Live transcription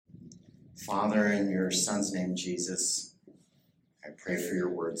Father, in your Son's name, Jesus, I pray for your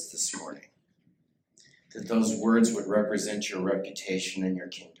words this morning, that those words would represent your reputation and your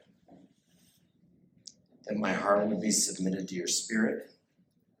kingdom, that my heart would be submitted to your Spirit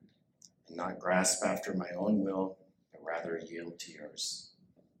and not grasp after my own will, but rather yield to yours,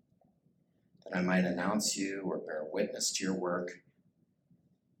 that I might announce you or bear witness to your work.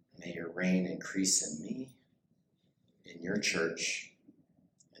 May your reign increase in me, in your church,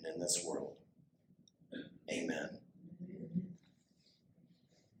 and in this world. Amen.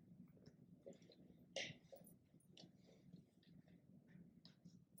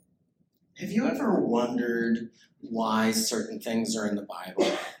 Have you ever wondered why certain things are in the Bible?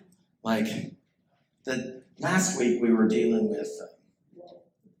 Like, last week we were dealing with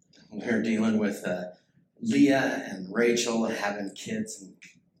Leah and Rachel having kids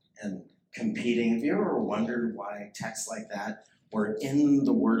and competing. Have you ever wondered why texts like that were in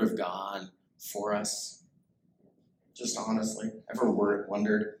the Word of God for us? Just honestly, ever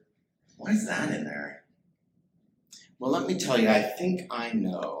wondered, why is that in there? Well, let me tell you, I think I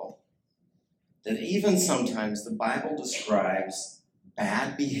know that even sometimes the Bible describes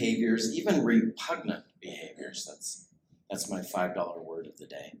bad behaviors, even repugnant behaviors. That's my $5 word of the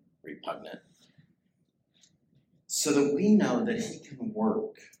day, repugnant. So that we know that he can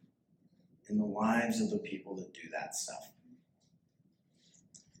work in the lives of the people that do that stuff.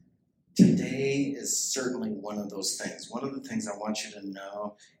 Today is certainly one of those things. One of the things I want you to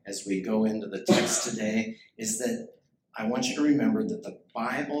know as we go into the text today is that I want you to remember that the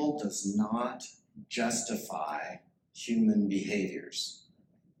Bible does not justify human behaviors.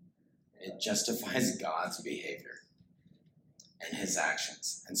 It justifies God's behavior and his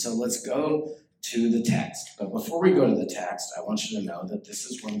actions. And so let's go to the text. But before we go to the text, I want you to know that this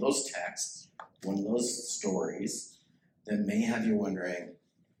is one of those texts, one of those stories that may have you wondering,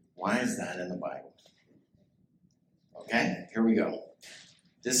 why is that in the Bible? Okay, here we go.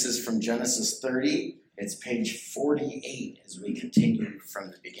 This is from Genesis 30. It's page 48 as we continue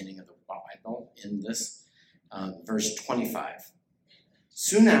from the beginning of the Bible in this verse 25.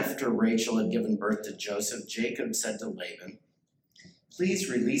 Soon after Rachel had given birth to Joseph, Jacob said to Laban,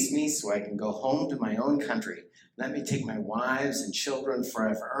 "Please release me so I can go home to my own country. Let me take my wives and children, for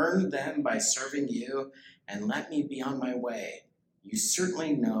I've earned them by serving you, and let me be on my way. You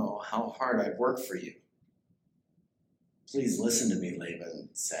certainly know how hard I've worked for you." "Please listen to me," Laban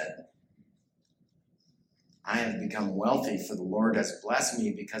said. "I have become wealthy, for the Lord has blessed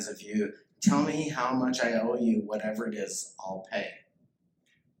me because of you. Tell me how much I owe you. Whatever it is, I'll pay."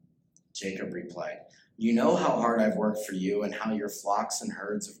 Jacob replied, "You know how hard I've worked for you and how your flocks and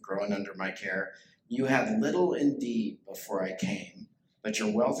herds have grown under my care. You had little indeed before I came, but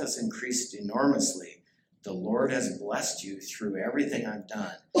your wealth has increased enormously. The Lord has blessed you through everything I've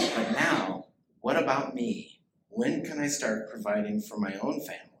done. But now, what about me? When can I start providing for my own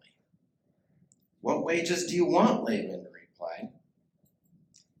family?" "What wages do you want?" Laban replied.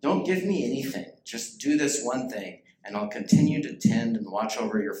 "Don't give me anything. Just do this one thing, and I'll continue to tend and watch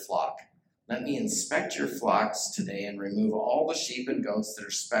over your flock. Let me inspect your flocks today and remove all the sheep and goats that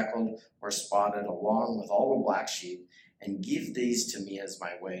are speckled or spotted, along with all the black sheep, and give these to me as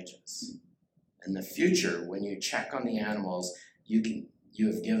my wages. In the future, when you check on the animals you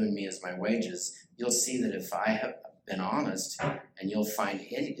have given me as my wages, you'll see that if I have been honest, and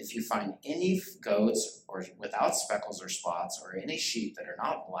if you find any goats or without speckles or spots, or any sheep that are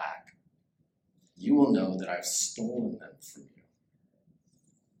not black, you will know that I've stolen them from you."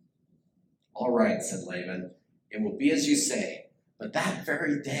 "All right," said Laban, "it will be as you say." But that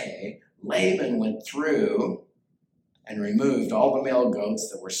very day, Laban went through and removed all the male goats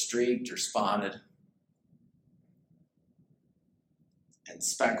that were streaked or spotted and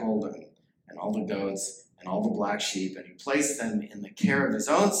speckled, and all the goats and all the black sheep, and he placed them in the care of his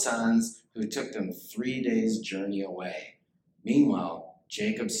own sons, who took them 3 days' journey away. Meanwhile,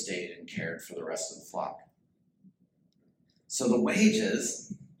 Jacob stayed and cared for the rest of the flock. So the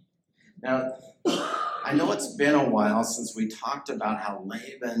wages. Now, I know it's been a while since we talked about how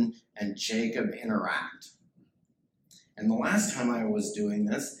Laban and Jacob interact. And the last time I was doing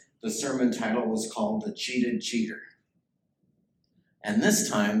this, the sermon title was called "The Cheated Cheater." And this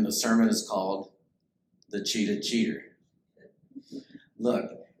time, the sermon is called "The Cheated Cheater."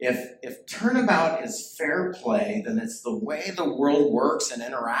 Look, if turnabout is fair play, then it's the way the world works and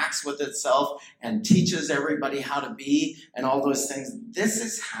interacts with itself and teaches everybody how to be and all those things. This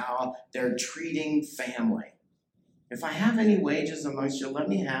is how they're treating family. If I have any wages amongst you, let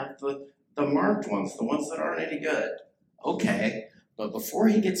me have the marked ones, the ones that aren't any good. Okay, but before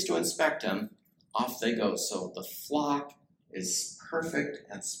he gets to inspect them, off they go. So the flock is perfect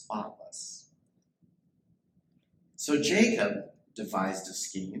and spotless. us. So Jacob devised a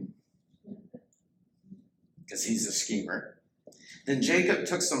scheme, because he's a schemer. Then Jacob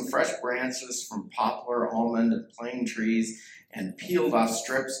took some fresh branches from poplar, almond, and plane trees and peeled off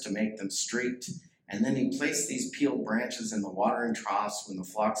strips to make them streaked. And then he placed these peeled branches in the watering troughs when the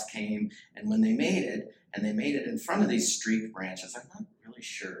flocks came. And when they made it, in front of these streaked branches, I'm not really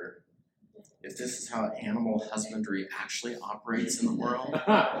sure if this is how animal husbandry actually operates in the world.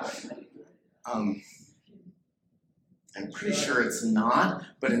 I'm pretty sure it's not,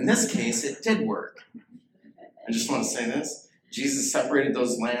 but in this case, it did work. I just want to say this. Jesus separated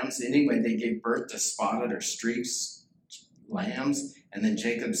those lambs. Anyway, they gave birth to spotted or streaked lambs. And then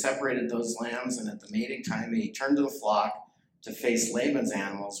Jacob separated those lambs. And at the mating time, he turned to the flock to face Laban's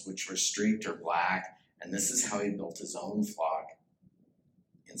animals, which were streaked or black. And this is how he built his own flock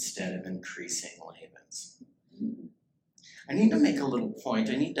instead of increasing Laban's. I need to make a little point.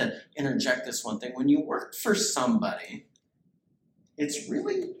 I need to interject this one thing. When you work for somebody, it's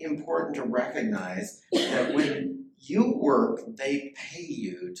really important to recognize that when you work, they pay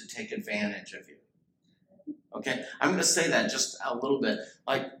you to take advantage of you. Okay, I'm going to say that just a little bit.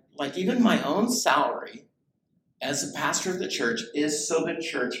 Like even my own salary as a pastor of the church is so the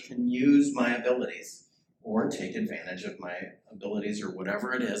church can use my abilities or take advantage of my abilities or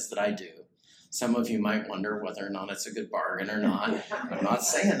whatever it is that I do. Some of you might wonder whether or not it's a good bargain or not. I'm not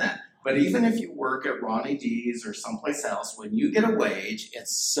saying that. But even if you work at Ronnie D's or someplace else, when you get a wage,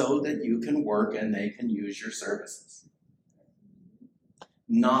 it's so that you can work and they can use your services.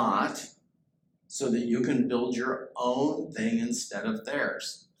 Not so that you can build your own thing instead of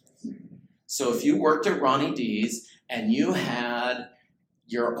theirs. So if you worked at Ronnie D's and you had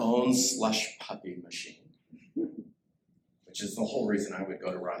your own slush puppy machine, which is the whole reason I would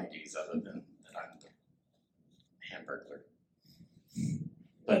go to Ronnie D's other than that I'm the hamburglar.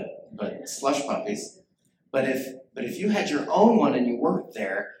 But slush puppies. But if you had your own one and you worked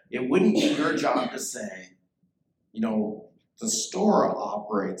there, it wouldn't be your job to say, the store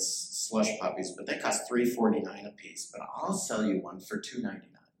operates slush puppies, but they cost $3.49 a piece, but I'll sell you one for $2.99.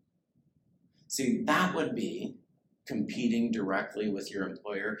 See, that would be competing directly with your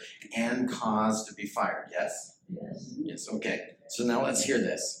employer and cause to be fired, yes? Yes. Yes, okay. So now let's hear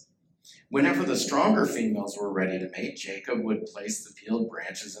this. Whenever the stronger females were ready to mate, Jacob would place the peeled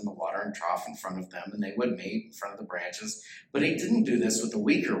branches in the watering trough in front of them, and they would mate in front of the branches. But he didn't do this with the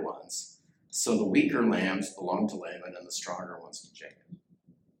weaker ones. So the weaker lambs belonged to Laban and the stronger ones to Jacob.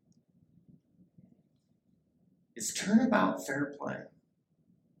 Is turnabout fair play?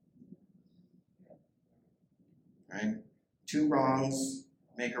 Right? Two wrongs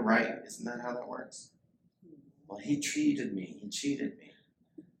make a right. Isn't that how that works? Well, he cheated me. He cheated me.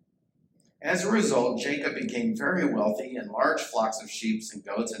 As a result, Jacob became very wealthy, and large flocks of sheep and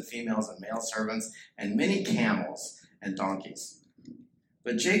goats and females and male servants and many camels and donkeys.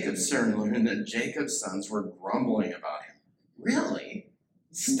 But Jacob soon learned that Jacob's sons were grumbling about him. Really?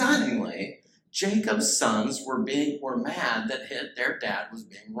 Stunningly, Jacob's sons were mad that their dad was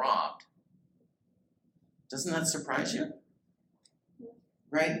being robbed. Doesn't that surprise you?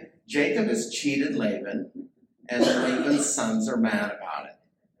 Right? Jacob has cheated Laban, and Laban's sons are mad about it.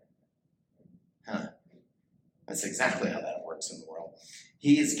 That's exactly how that works in the world.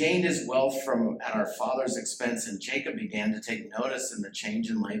 He has gained his wealth at our father's expense, and Jacob began to take notice in the change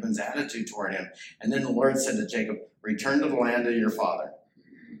in Laban's attitude toward him. And then the Lord said to Jacob, return to the land of your father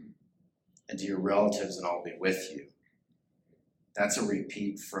and to your relatives, and I'll be with you. That's a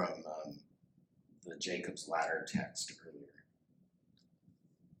repeat from the Jacob's ladder text earlier.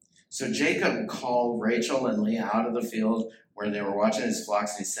 So Jacob called Rachel and Leah out of the field where they were watching his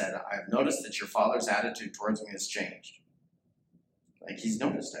flocks, and he said, I have noticed that your father's attitude towards me has changed. Like he's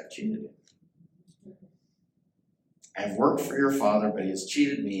noticed I've cheated him. I've worked for your father, but he has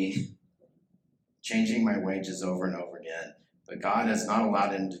cheated me, changing my wages over and over again. But God has not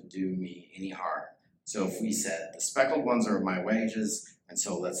allowed him to do me any harm. So if we said, the speckled ones are my wages, and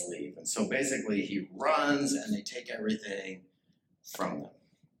so let's leave. And so basically he runs and they take everything from them.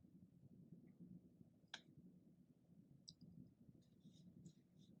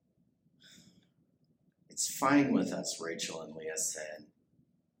 It's fine with us, Rachel and Leah said.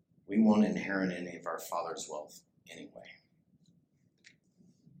 We won't inherit any of our father's wealth anyway.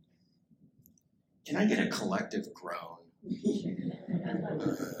 Can I get a collective groan?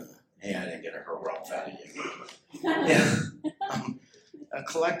 Hey, I didn't get a harumph out of you. Yeah, a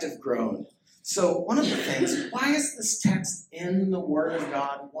collective groan. So one of the things, why is this text in the Word of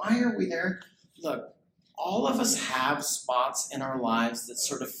God? Why are we there? Look, all of us have spots in our lives that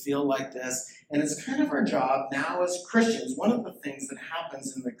sort of feel like this, and it's kind of our job now as Christians. One of the things that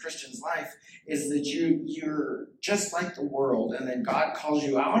happens in the Christian's life is that you're just like the world, and then God calls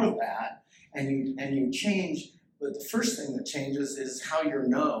you out of that, and you change. But the first thing that changes is how you're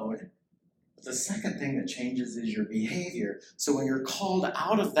known. But the second thing that changes is your behavior. So when you're called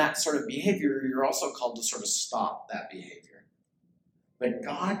out of that sort of behavior, you're also called to sort of stop that behavior. But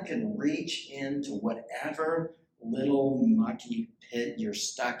God can reach into whatever little mucky pit you're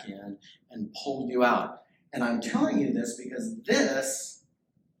stuck in and pull you out. And I'm telling you this because this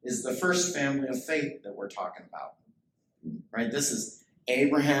is the first family of faith that we're talking about. Right? This is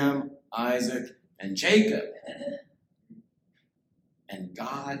Abraham, Isaac, and Jacob. And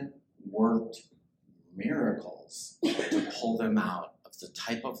God worked miracles to pull them out of the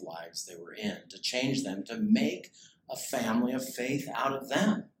type of lives they were in, to change them, to make a family of faith out of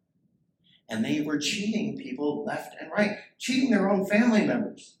them. And they were cheating people left and right, cheating their own family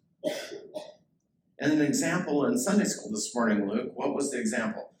members. And an example in Sunday school this morning, Luke, what was the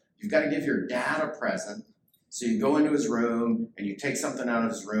example? You've got to give your dad a present. So you go into his room and you take something out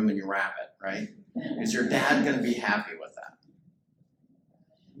of his room and you wrap it, right? Is your dad going to be happy with that?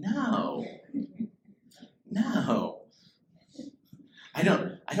 No.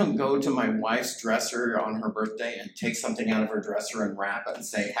 I don't go to my wife's dresser on her birthday and take something out of her dresser and wrap it and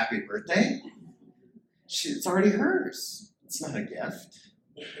say, happy birthday. It's already hers. It's not a gift.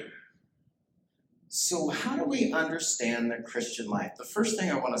 So how do we understand the Christian life? The first thing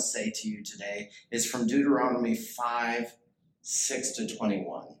I want to say to you today is from Deuteronomy 5, 6 to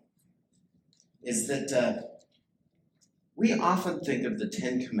 21. Is that we often think of the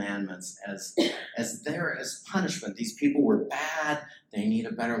Ten Commandments as there as punishment. These people were bad, they need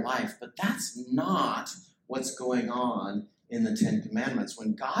a better life. But that's not what's going on in the Ten Commandments.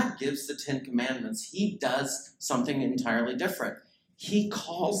 When God gives the Ten Commandments, he does something entirely different. He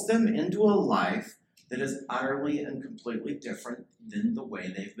calls them into a life that is utterly and completely different than the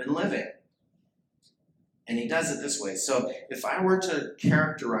way they've been living. And he does it this way. So if I were to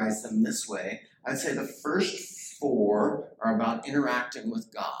characterize them this way, I'd say the first 4 are about interacting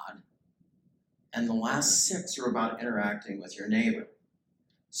with God, and the last 6 are about interacting with your neighbor.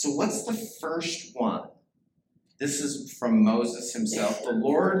 So what's the first one? This is from Moses himself. The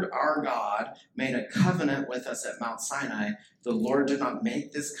Lord our God made a covenant with us at Mount Sinai. The Lord did not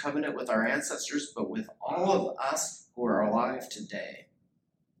make this covenant with our ancestors, but with all of us who are alive today.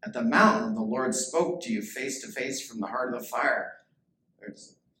 At the mountain, the Lord spoke to you face to face from the heart of the fire.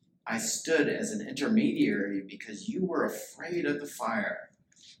 I stood as an intermediary because you were afraid of the fire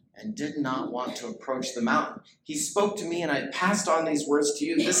and did not want to approach the mountain. He spoke to me and I passed on these words to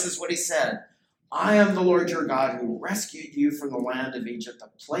you. This is what he said. I am the Lord your God who rescued you from the land of Egypt, the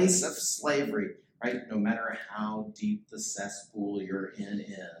place of slavery, right? No matter how deep the cesspool you're in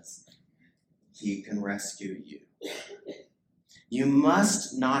is, he can rescue you. You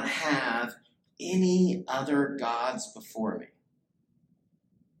must not have any other gods before me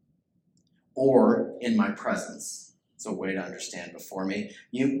or in my presence. It's a way to understand before me.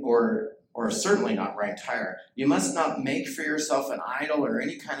 Or certainly not ranked higher. You must not make for yourself an idol or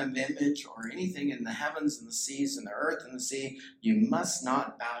any kind of image or anything in the heavens and the seas and the earth and the sea. You must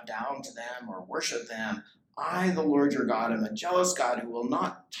not bow down to them or worship them. I, the Lord your God, am a jealous God who will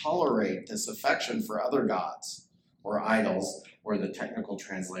not tolerate this affection for other gods or idols, or the technical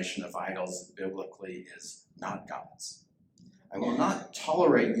translation of idols biblically is not gods. I will not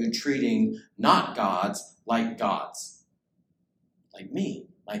tolerate you treating not gods, like me.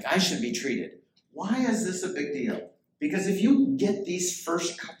 Like I should be treated. Why is this a big deal? Because if you get these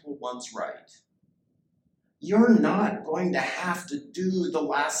first couple ones right, you're not going to have to do the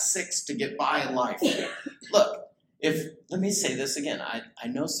last 6 to get by in life. Look, let me say this again. I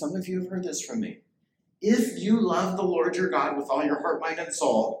know some of you have heard this from me. If you love the Lord your God with all your heart, mind, and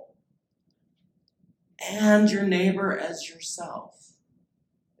soul, and your neighbor as yourself,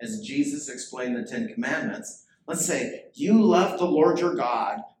 as Jesus explained the 10 Commandments, let's say you love the Lord your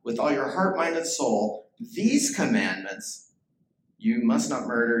God with all your heart, mind, and soul. These commandments, you must not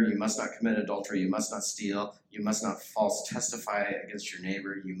murder, you must not commit adultery, you must not steal, you must not false testify against your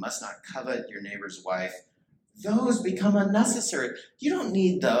neighbor, you must not covet your neighbor's wife. Those become unnecessary. You don't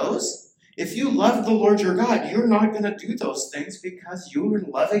need those. If you love the Lord your God, you're not going to do those things because you're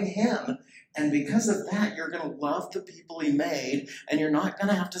loving him. And because of that, you're going to love the people he made, and you're not going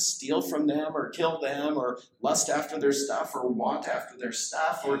to have to steal from them or kill them or lust after their stuff or want after their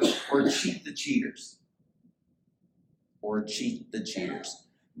stuff or cheat the cheaters.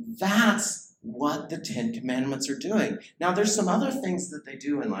 That's what the Ten Commandments are doing. Now, there's some other things that they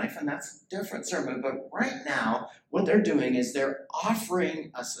do in life, and that's a different sermon, but right now, what they're doing is they're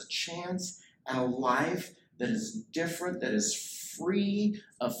offering us a chance at a life that is different, that is free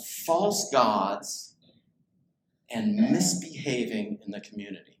of false gods and misbehaving in the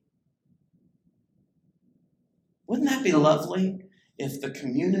community. Wouldn't that be lovely if the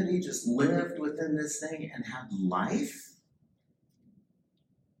community just lived within this thing and had life?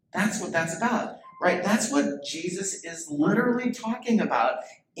 That's what that's about, right? That's what Jesus is literally talking about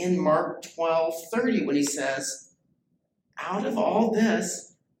in Mark 12:30 when he says, out of all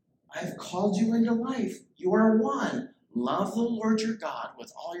this, I've called you into life. You are one. Love the Lord your God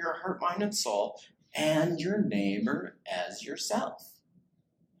with all your heart, mind, and soul, and your neighbor as yourself.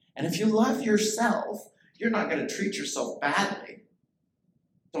 And if you love yourself, you're not going to treat yourself badly.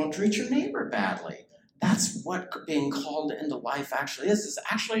 Don't treat your neighbor badly. That's what being called into life actually is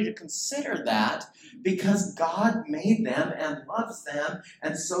actually to consider that because God made them and loves them,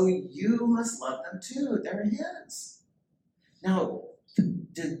 and so you must love them too. They're his. Now,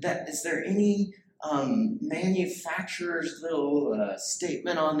 is there any manufacturer's little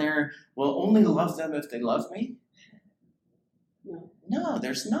statement on there? Well, only love them if they love me? No,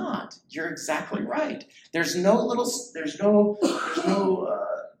 there's not. You're exactly right. There's no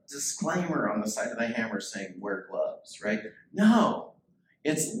disclaimer on the side of the hammer saying wear gloves, right? No,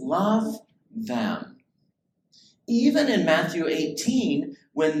 it's love them. Even in Matthew 18,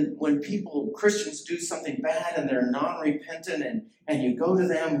 when Christians do something bad and they're non-repentant and you go to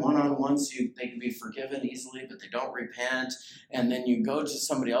them one-on-one so they can be forgiven easily, but they don't repent, and then you go to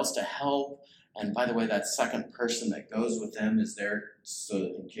somebody else to help, and by the way, that second person that goes with them is there so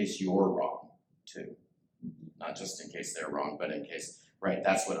in case you're wrong too. Not just in case they're wrong, but in case. Right,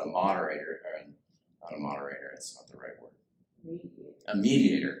 that's what a moderator, or not a moderator, it's not the right word. A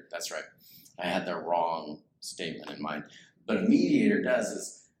mediator, that's right. I had the wrong statement in mind. But a mediator does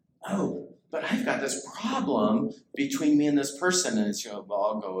is, oh, but I've got this problem between me and this person. And it's, well,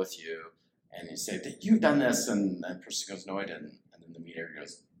 I'll go with you. And you say, you've done this. And that person goes, no, I didn't. And then the mediator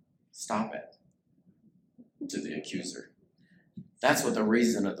goes, stop it, to the accuser. That's what the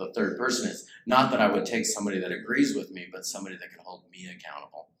reason of the third person is. Not that I would take somebody that agrees with me, but somebody that can hold me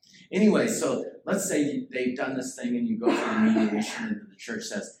accountable. Anyway, so let's say they've done this thing and you go for the mediation and the church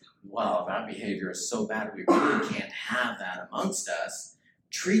says, wow, that behavior is so bad, we really can't have that amongst us.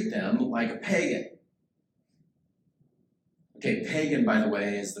 Treat them like a pagan. Okay, pagan, by the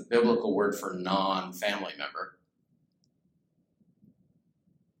way, is the biblical word for non-family member.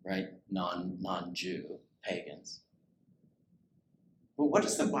 Right? Non-Jew, pagans. But what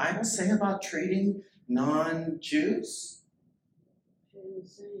does the Bible say about treating non-Jews?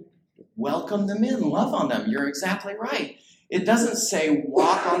 Welcome them in, love on them. You're exactly right. It doesn't say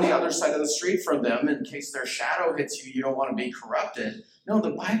walk on the other side of the street from them in case their shadow hits you, you don't want to be corrupted. No,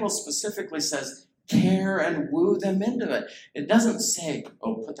 the Bible specifically says care and woo them into it. It doesn't say,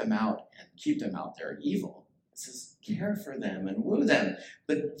 oh, put them out and keep them out. They're evil. It says care for them and woo them.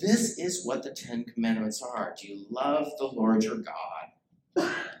 But this is what the Ten Commandments are. Do you love the Lord your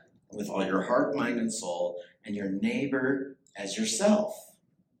God with all your heart, mind, and soul, and your neighbor as yourself?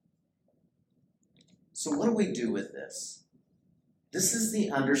 So what do we do with this? This is the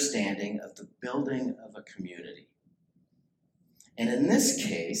understanding of the building of a community. And in this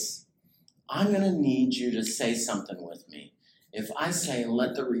case, I'm going to need you to say something with me. If I say,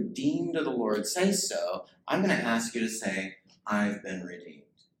 let the redeemed of the Lord say so, I'm going to ask you to say, I've been redeemed.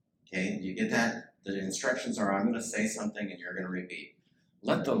 Okay, you get that? The instructions are, I'm going to say something and you're going to repeat.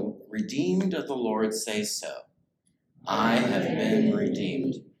 Let the redeemed of the Lord say so. I have been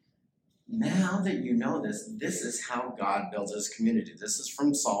redeemed. Now that you know this, this is how God builds his community. This is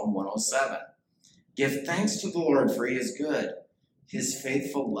from Psalm 107. Give thanks to the Lord, for he is good. His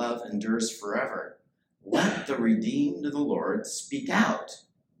faithful love endures forever. Let the redeemed of the Lord speak out.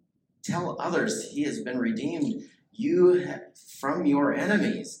 Tell others he has been redeemed from your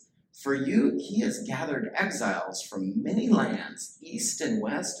enemies. For you, he has gathered exiles from many lands, east and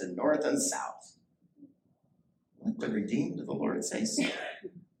west and north and south. Let the redeemed of the Lord say so.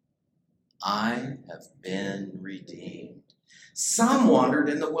 I have been redeemed. Some wandered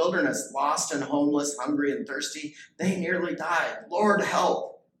in the wilderness, lost and homeless, hungry and thirsty. They nearly died. Lord,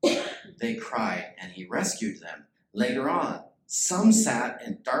 help! They cried, and he rescued them. Later on, some sat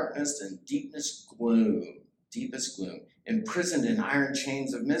in darkness and deepest gloom, imprisoned in iron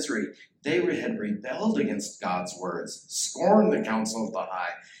chains of misery. They had rebelled against God's words, scorned the counsel of the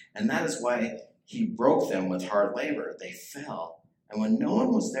high, and that is why he broke them with hard labor. They fell. And when no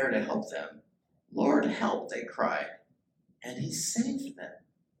one was there to help them, Lord, help, they cried, and he saved them.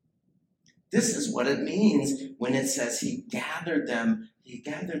 This is what it means when it says he gathered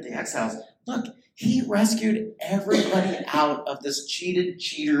the exiles. Look, he rescued everybody out of this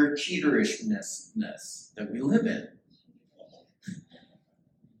cheaterishness that we live in.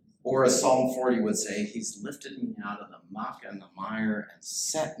 Or as Psalm 40 would say, he's lifted me out of the muck and the mire and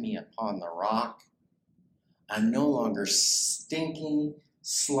set me upon the rock. I'm no longer stinky,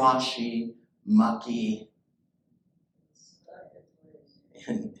 sloshy, mucky.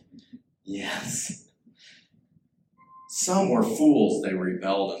 Yes. Some were fools. They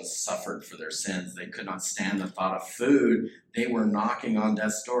rebelled and suffered for their sins. They could not stand the thought of food. They were knocking on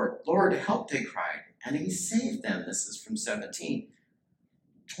death's door. Lord, help, they cried. And he saved them. This is from 17.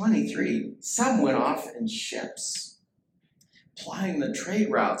 23. Some went off in ships, plying the trade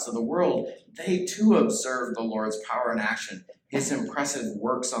routes of the world. They too observed the Lord's power in action, his impressive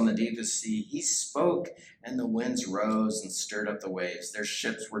works on the deepest sea. He spoke, and the winds rose and stirred up the waves. Their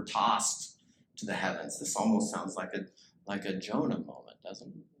ships were tossed to the heavens. This almost sounds like a Jonah moment,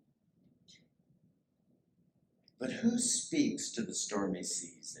 doesn't it? But who speaks to the stormy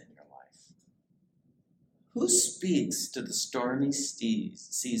seas in your life? Who speaks to the stormy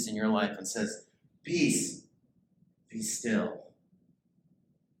seas in your life and says, peace, be still?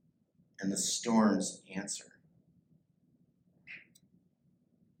 And the storms answer.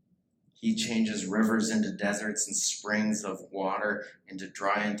 He changes rivers into deserts and springs of water into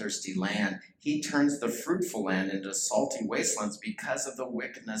dry and thirsty land. He turns the fruitful land into salty wastelands because of the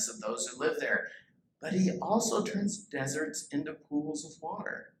wickedness of those who live there. But he also turns deserts into pools of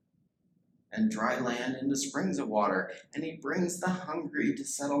water and dry land into springs of water. And he brings the hungry to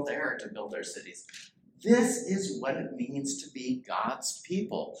settle there to build their cities. This is what it means to be God's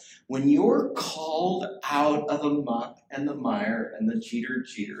people. When you're called out of the muck and the mire and the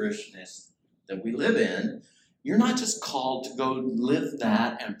cheaterishness that we live in, you're not just called to go live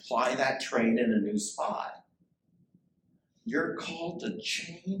that and ply that trade in a new spot. You're called to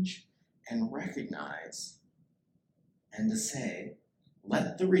change and recognize and to say,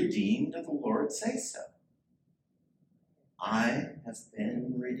 let the redeemed of the Lord say so. I have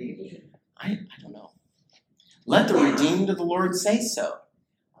been redeemed. I don't know. Let the redeemed of the Lord say so.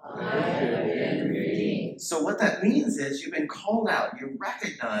 I have been redeemed. So what that means is you've been called out. You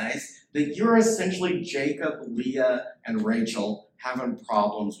recognize that you're essentially Jacob, Leah, and Rachel having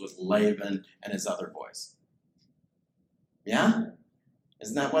problems with Laban and his other boys. Yeah?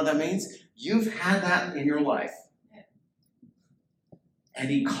 Isn't that what that means? You've had that in your life.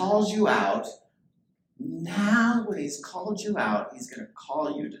 And he calls you out. Now when he's called you out, he's going to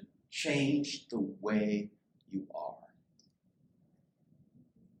call you to change the way you are.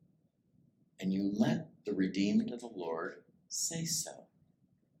 And you let the redeemed of the Lord say so.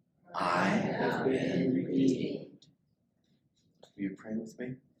 I have been redeemed. Will you pray with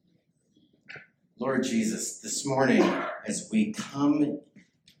me? Lord Jesus, this morning as we come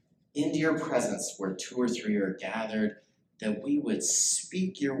into your presence where 2 or 3 are gathered, that we would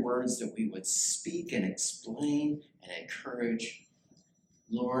speak your words, that we would speak and explain and encourage.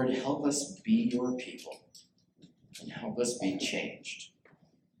 Lord, help us be your people and help us be changed.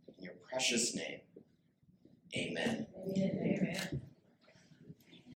 In your precious name, amen. Amen.